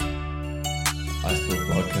I spill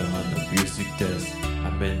vodka on the music desk.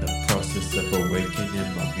 I'm in the process of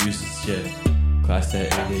awakening my music shit. Class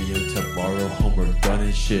at 8 AM tomorrow, homework done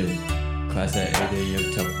and shit. Class at 8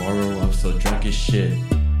 AM tomorrow, I'm so drunk as shit.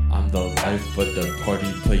 I'm the life of the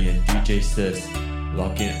party, playing DJ sis.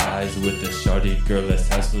 Locking eyes with the shawty girl, let's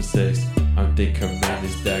have some sex. I'm the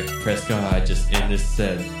commander's Dak Prescott, I just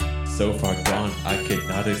intercept. So far gone, I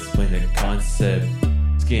cannot explain the concept.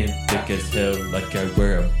 Skin thick as hell, like I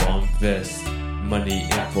wear a bomb vest. Money in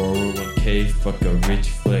 401k, fuck a rich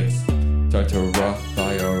flex. Start to rock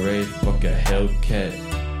IRA, fuck a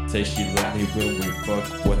Hellcat. Say she love me when we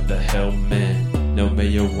fuck, what the hell, man? No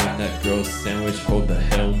mayo on that girl sandwich, hold the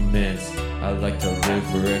helmets. I like to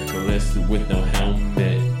live reckless with no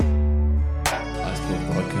helmet. I spill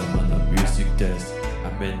vodka on the music desk.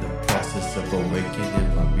 I'm in the process of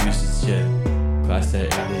awakening my music shit. Class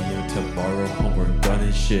at 8 AM tomorrow, homework done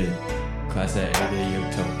and shit. Class at 8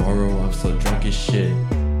 AM tomorrow, I'm so drunk as shit.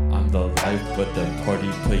 I'm the life but the party,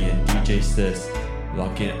 playing DJ sis.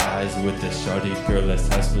 Locking eyes with the shawty girl, let's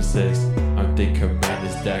have some sex. I'm the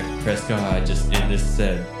commander's Dak Prescott, I just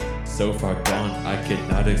intercept. So far gone, I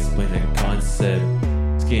cannot explain the concept.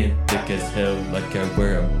 Skin thick as hell, like I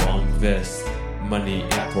wear a long vest. Money in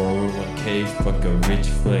 401k, fuck a rich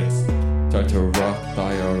flex. Start to rock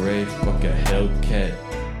IRA, fuck a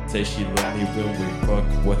Hellcat. Say she love me when we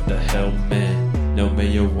fuck, what the hell, man? No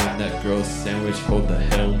mayo on that girl sandwich, hold the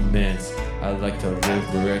helmets. I like to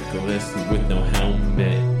live reckless with no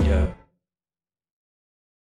helmet, yeah.